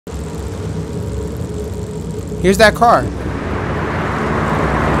Here's that car.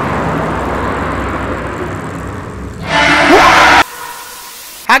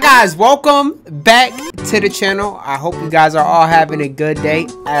 Hi guys, welcome back to the channel. I hope you guys are all having a good day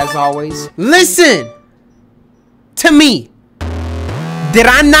as always. Listen to me. Did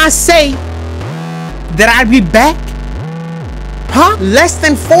I not say that I'd be back? Huh? Less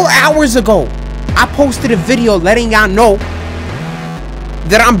than 4 hours ago, I posted a video letting y'all know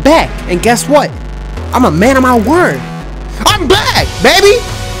that I'm back. And guess what? I'm a man of my word. I'm back, baby.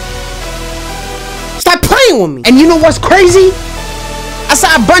 Stop playing with me. And you know what's crazy? I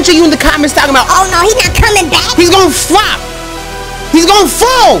saw a bunch of you in the comments talking about, oh no, he's not coming back. He's gonna flop. He's gonna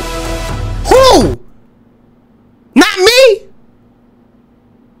fall. Who? Not me.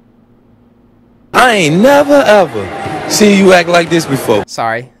 I ain't never ever seen you act like this before.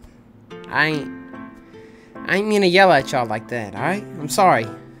 Sorry. I ain't mean to yell at y'all like that, alright? I'm sorry.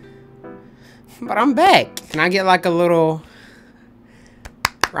 But I'm back. Can I get like a little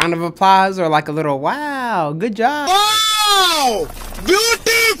round of applause or like a little wow, good job? Wow!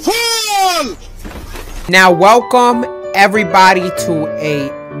 Beautiful! Now welcome everybody to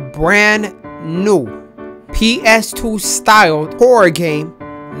a brand new PS2 styled horror game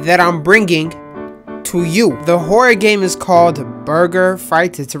that I'm bringing to you. The horror game is called Burger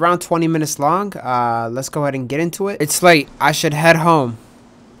Frights. It's around 20 minutes long. Let's go ahead and get into it. It's late. I should head home.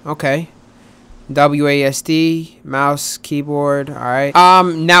 Okay. WASD, mouse, keyboard. All right.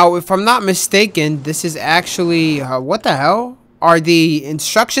 Now, if I'm not mistaken, this is actually what the hell? Are the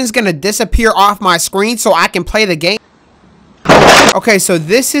instructions gonna disappear off my screen so I can play the game? Okay, so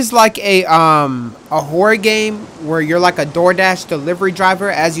this is like a horror game where you're like a DoorDash delivery driver.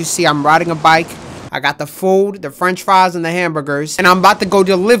 As you see, I'm riding a bike. I got the food, the french fries, and the hamburgers. And I'm about to go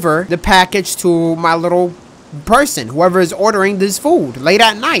deliver the package to my little person, whoever is ordering this food late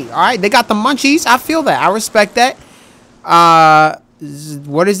at night. All right, they got the munchies. I feel that. I respect that.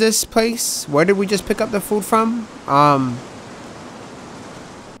 What is this place? Where did we just pick up the food from?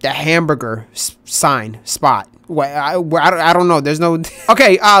 The hamburger sign spot. I don't know. There's no...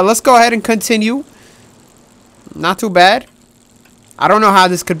 Okay, let's go ahead and continue. Not too bad. I don't know how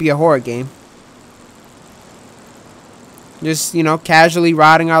this could be a horror game. Just, you know, casually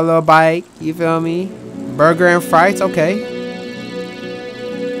riding our little bike. You feel me? Burger and Frights. Okay.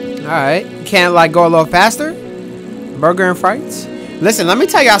 Alright. Can't, like, go a little faster? Burger and Frights? Listen, let me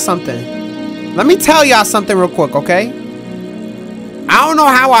tell y'all something. Let me tell y'all something real quick, okay? I don't know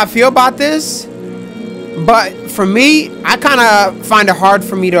how I feel about this. But for me, I kind of find it hard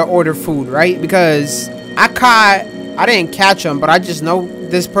for me to order food, right? Because I didn't catch them, but I just know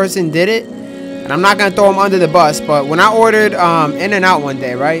this person did it. And I'm not going to throw him under the bus, but when I ordered In-N-Out one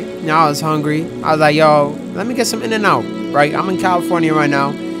day, right? Now I was hungry. I was like, yo, let me get some In-N-Out, right? I'm in California right now.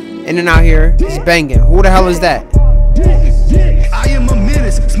 In-N-Out here is banging. Who the hell is that? I am a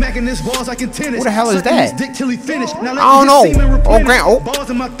menace, smacking this balls like in tennis. Who the hell is that? I don't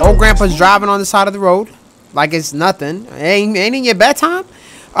know. Old Grandpa's driving on the side of the road like it's nothing. Ain't in your bedtime?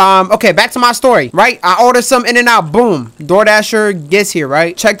 Okay, back to my story, right? I ordered some In-N-Out. Boom. DoorDasher gets here,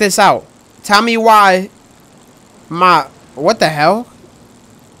 right? Check this out. Tell me why what the hell?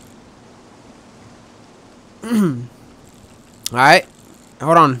 Alright.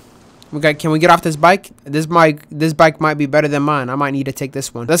 Hold on. Can we get off this bike? This bike might be better than mine. I might need to take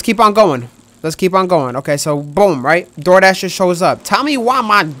this one. Let's keep on going. Let's keep on going. Okay, so boom, right? DoorDasher shows up. Tell me why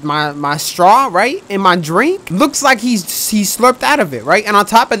my straw, right, in my drink looks like he slurped out of it, right? And on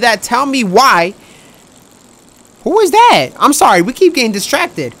top of that, tell me why. Who is that? I'm sorry, we keep getting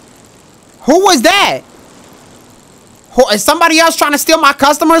distracted. Who was that? Is somebody else trying to steal my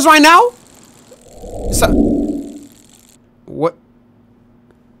customers right now? What?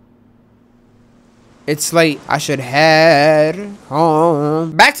 It's late. I should head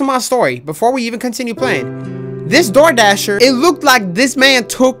home. Back to my story. Before we even continue playing. This DoorDasher, it looked like this man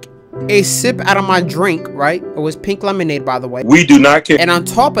took a sip out of my drink, right? It was pink lemonade, by the way. We do not care. And on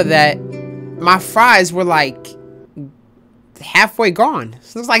top of that, my fries were like halfway gone.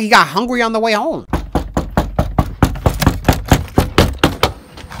 It looks like he got hungry on the way home.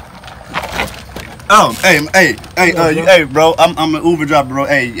 Oh, hey, bro, I'm an Uber driver, bro.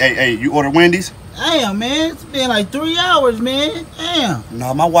 Hey, you order Wendy's? Damn, man, it's been like 3 hours, man. Damn.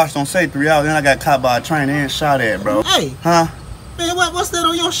 No, my watch don't say 3 hours. Then I got caught by a train and shot at, bro. Hey. Huh? Man, what's that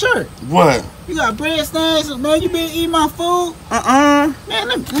on your shirt? What? You got bread stains? Man, you been eating my food? Man,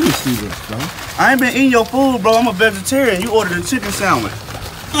 let me see this, bro. I ain't been eating your food, bro. I'm a vegetarian. You ordered a chicken sandwich.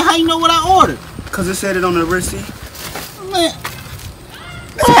 And how you know what I ordered? Because it said it on the receipt. Man.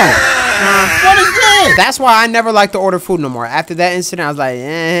 Huh? What is this? That's why I never like to order food no more. After that incident, I was like,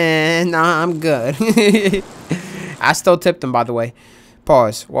 nah, I'm good. I still tipped him, by the way.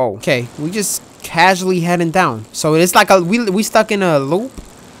 Pause. Whoa. Okay, we just casually heading down. So it's like we stuck in a loop.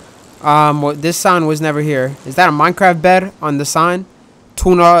 This sign was never here. Is that a Minecraft bed on the sign?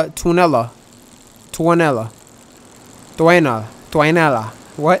 Tuanella.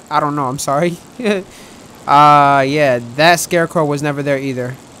 What? I don't know. I'm sorry. Yeah, that scarecrow was never there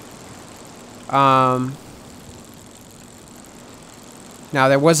either. Now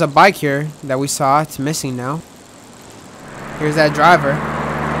there was a bike here that we saw. It's missing now. Here's that driver.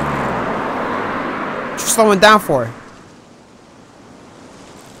 What you slowing down for?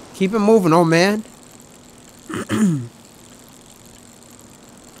 Keep it moving, old man.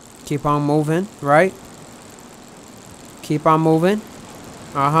 Keep on moving, right? Keep on moving.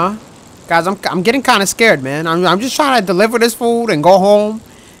 Guys, I'm getting kind of scared, man. I'm just trying to deliver this food and go home,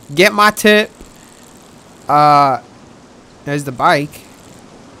 get my tip. There's the bike.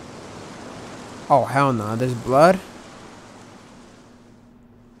 Oh hell no! There's blood.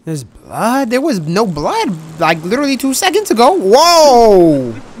 There's blood? There was no blood like literally 2 seconds ago.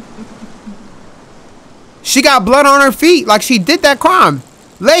 Whoa! She got blood on her feet like she did that crime.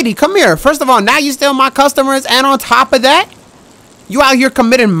 Lady, come here. First of all, now you steal my customers, and on top of that, you out here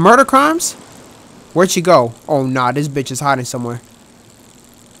committing murder crimes? Where'd she go? Oh nah, this bitch is hiding somewhere.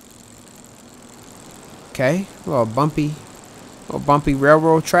 Okay, a little bumpy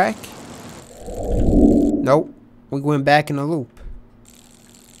railroad track. Nope, we went back in the loop.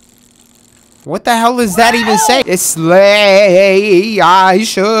 What the hell does that even say? It's sleigh, I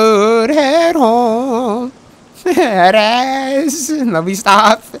should head home. Head ass. Let me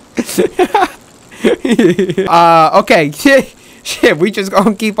stop. Okay. Shit, we just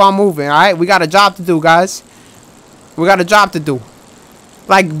gonna keep on moving, alright? We got a job to do, guys. We got a job to do.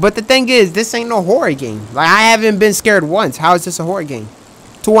 Like, but the thing is, this ain't no horror game. Like, I haven't been scared once. How is this a horror game?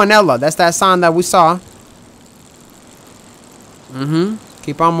 Tuanella, that's that sign that we saw.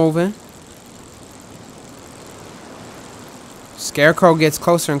 Keep on moving. Scarecrow gets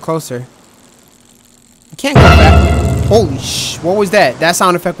closer and closer. You can't go back. Holy sh! What was that? That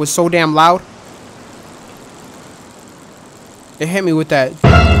sound effect was so damn loud. It hit me with that.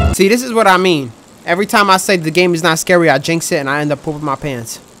 See, this is what I mean. Every time I say the game is not scary, I jinx it and I end up pooping my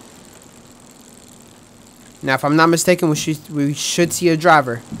pants. Now, if I'm not mistaken, we should see a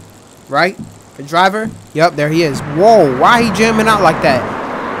driver. Right? A driver? Yup, there he is. Whoa, why he jamming out like that?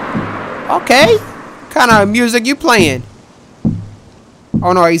 Okay. What kind of music you playing?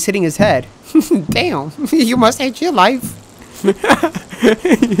 Oh no, he's hitting his head. Damn, you must hate your life.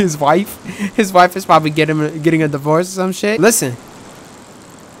 His wife is probably getting a divorce or some shit. Listen,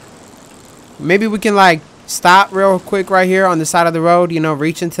 maybe we can like stop real quick right here on the side of the road. You know,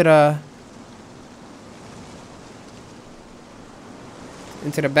 reach into the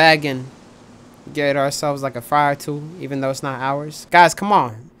bag and get ourselves like a fry or two, even though it's not ours. Guys, come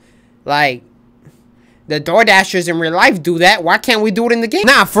on, like. The DoorDashers in real life do that. Why can't we do it in the game?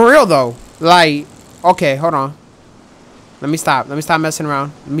 Nah, for real though. Like, okay, hold on. Let me stop messing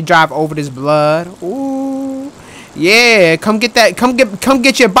around. Let me drive over this blood. Ooh, yeah. Come get that. Come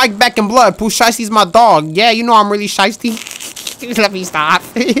get your bike back in blood. Pooh Shiesty's my dog. Yeah, you know I'm really shiesty. Let me stop.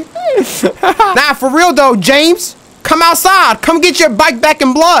 Nah, for real though, James. Come outside. Come get your bike back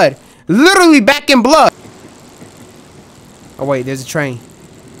in blood. Literally back in blood. Oh wait, there's a train.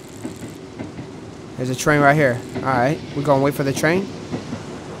 There's a train right here. Alright, we're gonna wait for the train.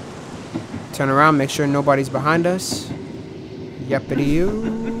 Turn around, make sure nobody's behind us. Yuppity you.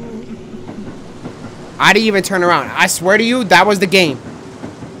 I didn't even turn around. I swear to you, that was the game.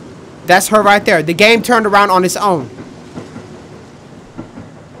 That's her right there. The game turned around on its own.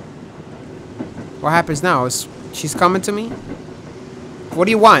 What happens now? She's coming to me? What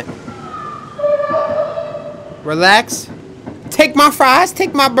do you want? Relax. Take my fries,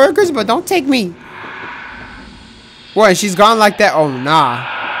 take my burgers, but don't take me. What, she's gone like that? Oh,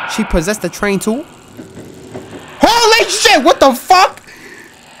 nah. She possessed the train too? Holy shit, what the fuck?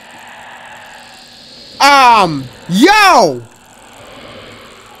 Yo!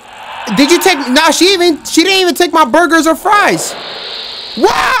 Did you take, nah, she didn't even take my burgers or fries.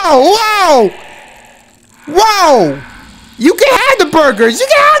 Whoa, whoa! Whoa! You can have the burgers, you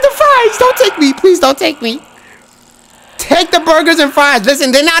can have the fries. Don't take me, please don't take me. Take the burgers and fries.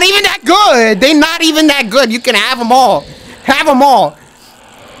 Listen, they're not even that good. They're not even that good. You can have them all. Have them all.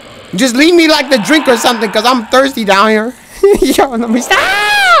 Just leave me like the drink or something, because I'm thirsty down here. Yo, let me stop.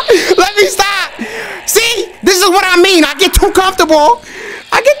 Let me stop. See? This is what I mean. I get too comfortable.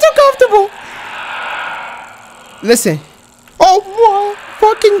 I get too comfortable. Listen. Oh,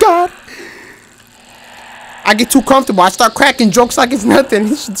 fucking God. I get too comfortable. I start cracking jokes like it's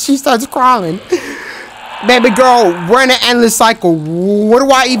nothing. She starts crying. Baby girl, we're in an endless cycle. What do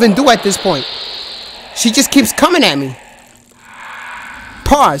I even do at this point? She just keeps coming at me.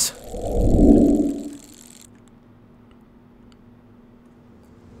 Pause.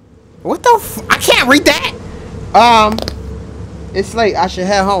 What the f- I can't read that. It's late. I should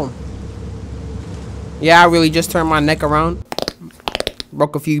head home. Yeah, I really just turned my neck around.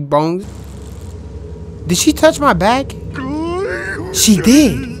 Broke a few bones. Did she touch my bag? She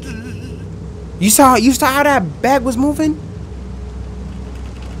did. You saw how that bag was moving?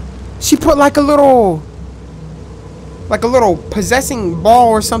 She put like a little possessing ball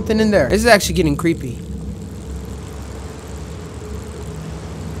or something in there. This is actually getting creepy.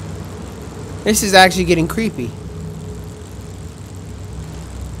 This is actually getting creepy.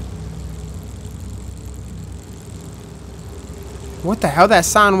 What the hell? That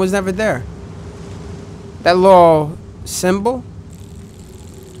sign was never there. That little symbol.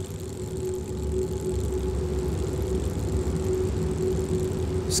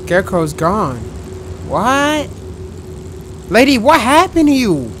 Scarecrow's gone. What? Lady, what happened to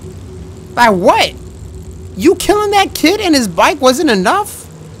you? Like what? You killing that kid and his bike wasn't enough?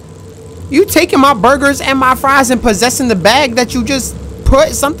 You taking my burgers and my fries and possessing the bag that you just put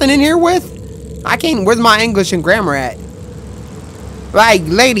something in here with? I can't. Where's my English and grammar at? Like,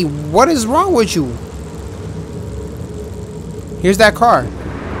 lady, what is wrong with you? Here's that car.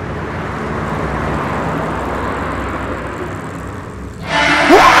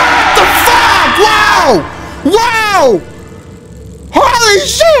 What the fuck? Wow! Wow! Holy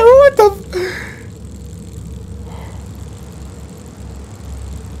shit! What the?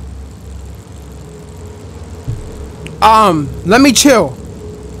 Let me chill.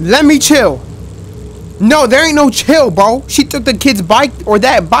 Let me chill. No, there ain't no chill, bro. She took the kid's bike, or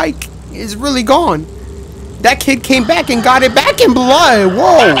that bike is really gone. That kid came back and got it back in blood.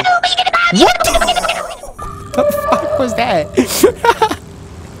 Whoa. What the fuck was that?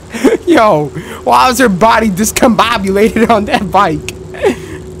 Yo, why was her body discombobulated on that bike?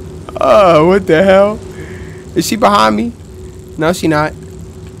 Oh, what the hell? Is she behind me? No, she not.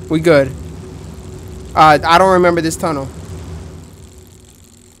 We good. I don't remember this tunnel.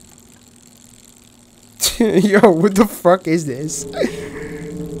 Yo, what the fuck is this?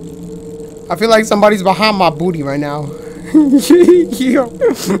 I feel like somebody's behind my booty right now. Yo.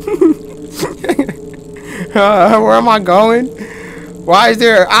 Where am I going? Why is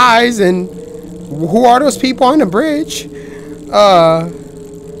there eyes, and who are those people on the bridge? Yeah,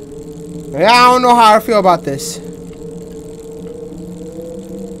 I don't know how I feel about this.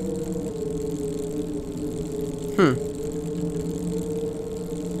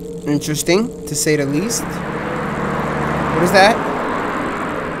 Interesting, to say the least. What is that?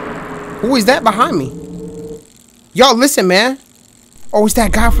 Who is that behind me? Yo, listen, man. Oh, it's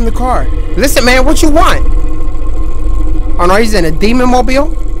that guy from the car. Listen, man, what you want? Oh, no, he's in a demon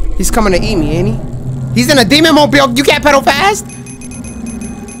mobile? He's coming to eat me, ain't he? He's in a demon mobile. You can't pedal fast?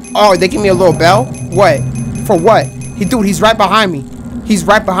 Oh, they give me a little bell? What? For what? Dude, he's right behind me. He's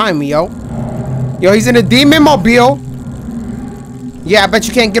right behind me, yo. Yo, he's in a demon mobile. Yeah, I bet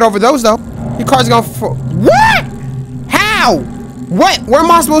you can't get over those, though. Your car's gonna what? How? What? Where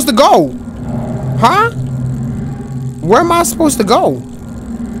am I supposed to go? Huh? Where am I supposed to go?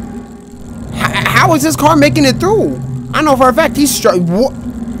 How is this car making it through? I know for a fact he's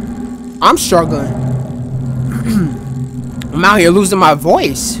struggling. I'm struggling. I'm out here losing my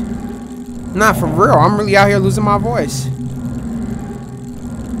voice. Not for real. I'm really out here losing my voice.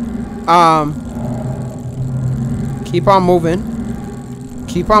 Keep on moving.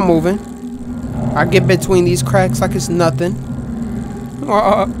 Keep on moving. I get between these cracks like it's nothing.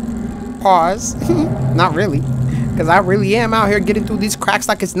 Pause. Not really. Because I really am out here getting through these cracks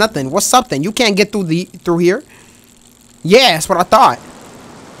like it's nothing. What's something? You can't get through here. Yeah, that's what I thought.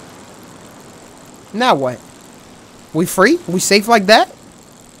 Now what? We free? We safe like that?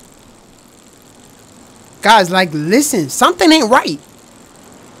 Guys, like, listen. Something ain't right.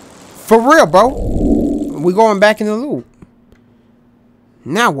 For real, bro. We going back in the loop.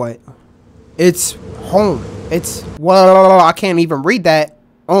 Now what? It's home. It's, well, I can't even read that.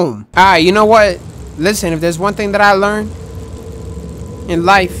 Home. Alright, you know what? Listen, if there's one thing that I learned in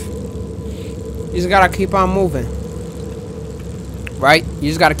life, you just gotta keep on moving. Right? You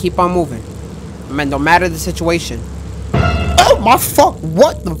just gotta keep on moving. Man, no matter the situation. Oh my fuck,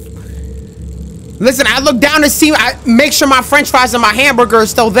 what the? Listen, I look down to see, I make sure my french fries and my hamburger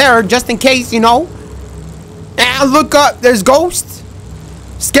is still there, just in case, you know. And I look up, there's ghosts.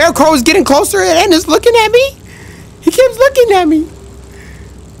 Scarecrow is getting closer and is looking at me. He keeps looking at me.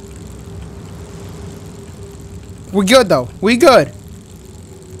 We good though. We good.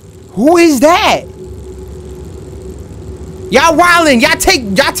 Who is that? Y'all wildin'.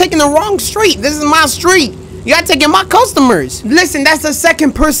 Y'all taking the wrong street. This is my street. Y'all taking my customers. Listen, that's the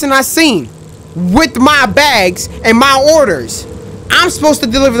second person I seen with my bags and my orders. I'm supposed to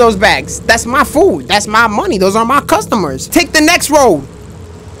deliver those bags. That's my food. That's my money. Those are my customers. Take the next road.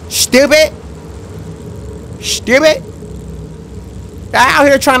 Stupid. Stupid. Y'all out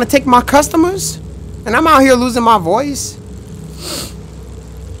here trying to take my customers? And I'm out here losing my voice?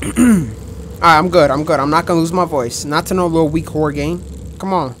 Alright, I'm good. I'm good. I'm not gonna lose my voice. Not to no little weak whore game.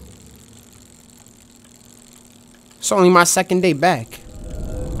 Come on. It's only my second day back.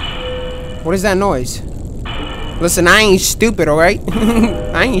 What is that noise? Listen, I ain't stupid, alright?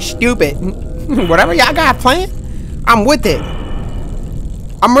 I ain't stupid. Whatever y'all got planned, I'm with it.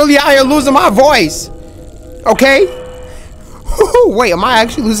 I'm really out here losing my voice. Okay? Wait, am I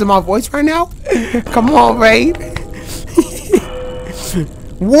actually losing my voice right now? Come on, Raid.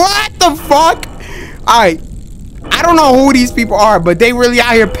 What the fuck? Alright. I don't know who these people are, but they really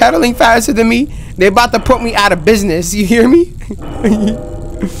out here pedaling faster than me. They about to put me out of business. You hear me?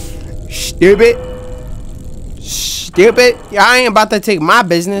 Stupid. Stupid. Y'all ain't about to take my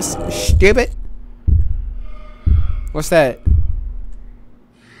business. Stupid. What's that?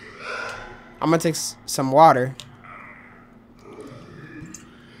 I'm gonna take some water.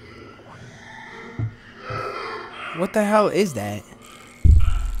 What the hell is that?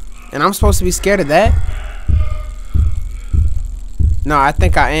 And I'm supposed to be scared of that? No, I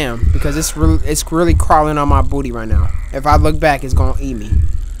think I am, because it's really crawling on my booty right now. If I look back, it's gonna eat me.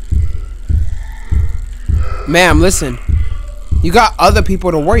 Ma'am, listen. You got other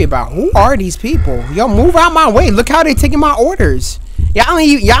people to worry about. Who are these people? Yo, move out my way. Look how they taking my orders. Y'all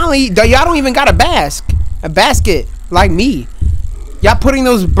don't even got a basket like me. Y'all putting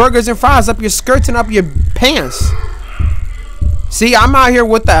those burgers and fries up your skirts and up your pants. See, I'm out here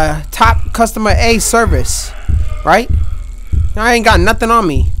with the top customer A service, right? I ain't got nothing on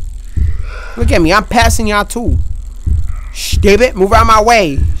me. Look at me, I'm passing y'all too. Stupid, move out my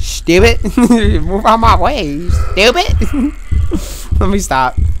way. Stupid, move out my way. Stupid. Let me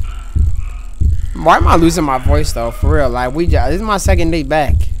stop. Why am I losing my voice though? For real, like this is my second day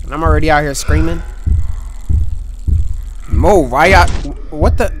back, and I'm already out here screaming. Move, why y'all?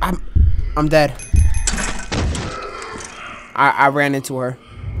 What the? I'm dead. I ran into her.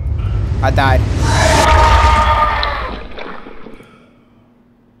 I died.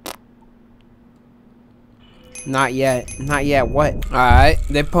 Not yet. Not yet. What? Alright.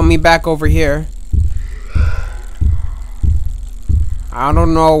 They put me back over here. I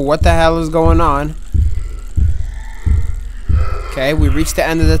don't know what the hell is going on. Okay, we reached the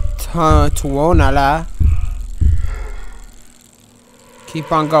end of the tunnel.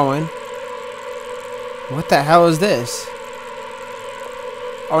 Keep on going. What the hell is this?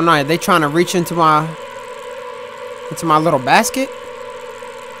 Oh no, they trying to reach into my little basket?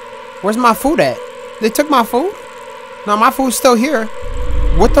 Where's my food at? They took my food? No, my food's still here.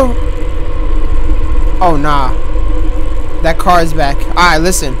 What the? Oh nah. That car is back. Alright,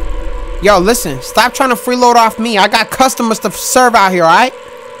 listen. Yo, listen. Stop trying to freeload off me. I got customers to serve out here, alright?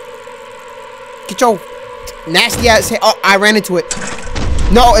 Get your nasty ass head. Oh, I ran into it.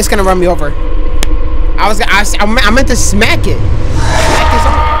 No, it's gonna run me over. I meant to smack it.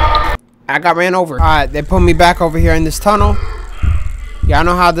 I got ran over. Alright, they put me back over here in this tunnel. Y'all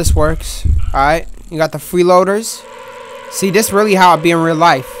know how this works. Alright, you got the freeloaders. See, this really how it be in real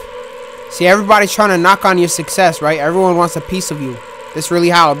life. See, everybody's trying to knock on your success, right? Everyone wants a piece of you. This really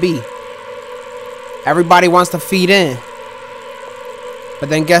how it be. Everybody wants to feed in. But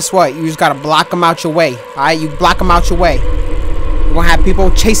then guess what? You just gotta block them out your way. Alright, you block them out your way. You're gonna have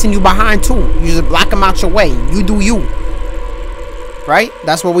people chasing you behind too. You just block them out your way. You do you. Right?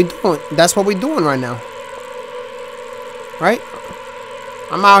 That's what we doing. That's what we doing right now. Right?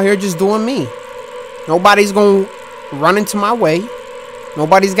 I'm out here just doing me. Nobody's gonna run into my way.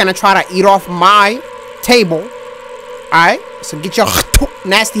 Nobody's gonna try to eat off my table. Alright? So get your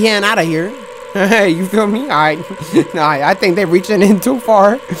nasty hand out of here. You feel me? Alright. Nah, I think they're reaching in too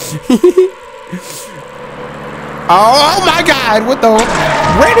far. Oh my god, what the?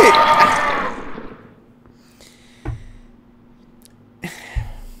 Reddit!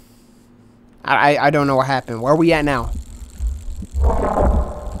 I don't know what happened. Where are we at now?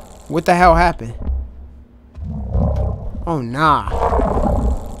 What the hell happened? Oh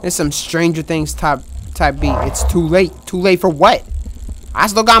nah. There's some Stranger Things type beat. It's too late. Too late for what? I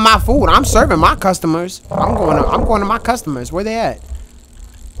still got my food. I'm serving my customers. I'm going to my customers. Where they at?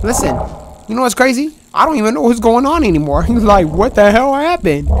 Listen, you know what's crazy? I don't even know what's going on anymore. Like, what the hell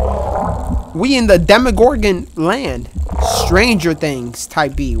happened? We in the Demogorgon land. Stranger Things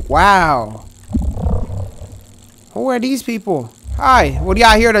type B. Wow. Who are these people? Hi, what are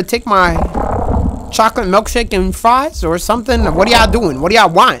y'all here to take my chocolate milkshake and fries or something? What are y'all doing? What do y'all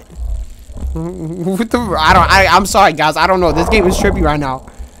want? I'm sorry guys, I don't know. This game is trippy right now.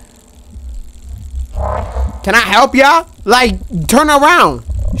 Can I help y'all? Like, turn around.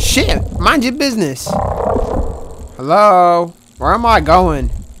 Shit, mind your business. Hello? Where am I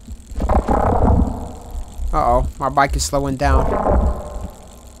going? Uh-oh, my bike is slowing down.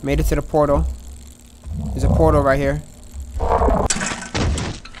 Made it to the portal. There's a portal right here.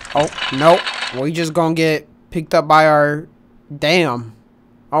 Oh, nope. We just gonna get picked up by our... Damn.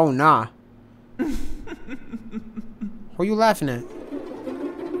 Oh, nah. Who you laughing at?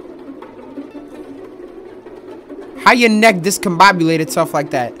 How your neck discombobulated itself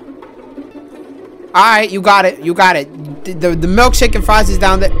like that? Alright, you got it. You got it. The milkshake and fries is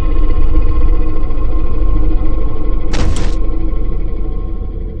down there.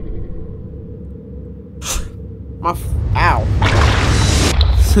 Ow.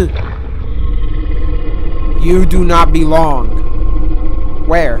 You do not belong.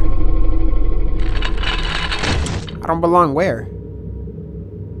 Where? I don't belong where?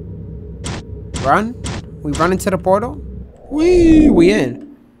 Run? We run into the portal? We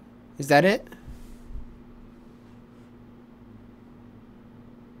in. Is that it?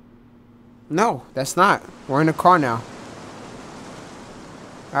 No, that's not. We're in a car now.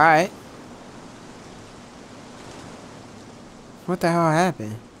 Alright. What the hell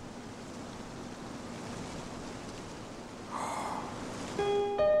happened?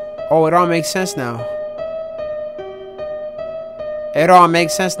 Oh, it all makes sense now. It all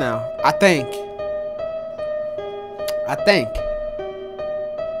makes sense now. I think.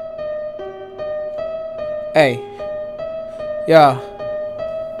 Hey. Yeah.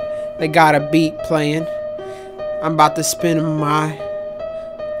 They got a beat playing. I'm about to spin my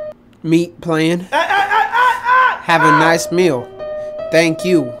meat playing. Have a nice meal. Thank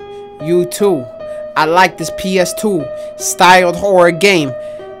you. You too. I like this PS2 styled horror game.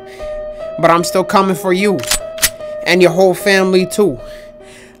 But I'm still coming for you. And your whole family too.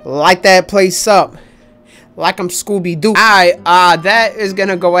 Light that place up. Like I'm Scooby-Doo. Alright, that is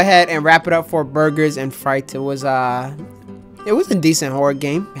gonna go ahead and wrap it up for Burgers and Frights. It was a decent horror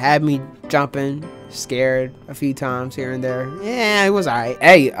game. Had me jumping, scared a few times here and there. Yeah, it was alright.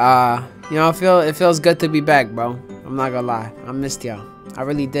 Hey, you know, it feels good to be back, bro. I'm not gonna lie. I missed y'all. I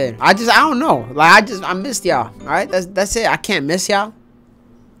really did. I don't know. Like, I missed y'all. Alright, that's it. I can't miss y'all.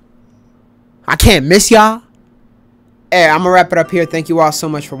 I can't miss y'all. Hey, I'm gonna wrap it up here. Thank you all so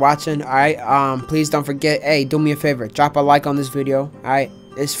much for watching. Alright, please don't forget, hey, do me a favor, drop a like on this video. Alright,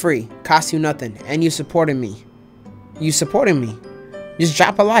 it's free, costs you nothing, and you supporting me. Just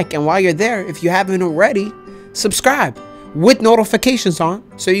drop a like, and while you're there, if you haven't already, subscribe with notifications on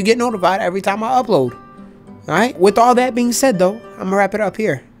so you get notified every time I upload. Alright, with all that being said though, I'm gonna wrap it up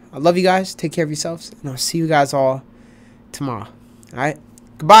here. I love you guys, take care of yourselves, and I'll see you guys all tomorrow. Alright,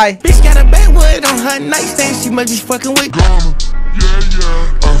 goodbye. Bitch got a backwood on her nightstand, she must be fucking with Ghana. Yeah,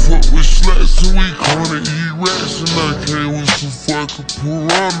 I fuck with sluts and we gonna eat rats, and I came with some fucking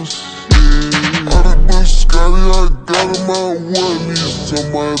piranhas.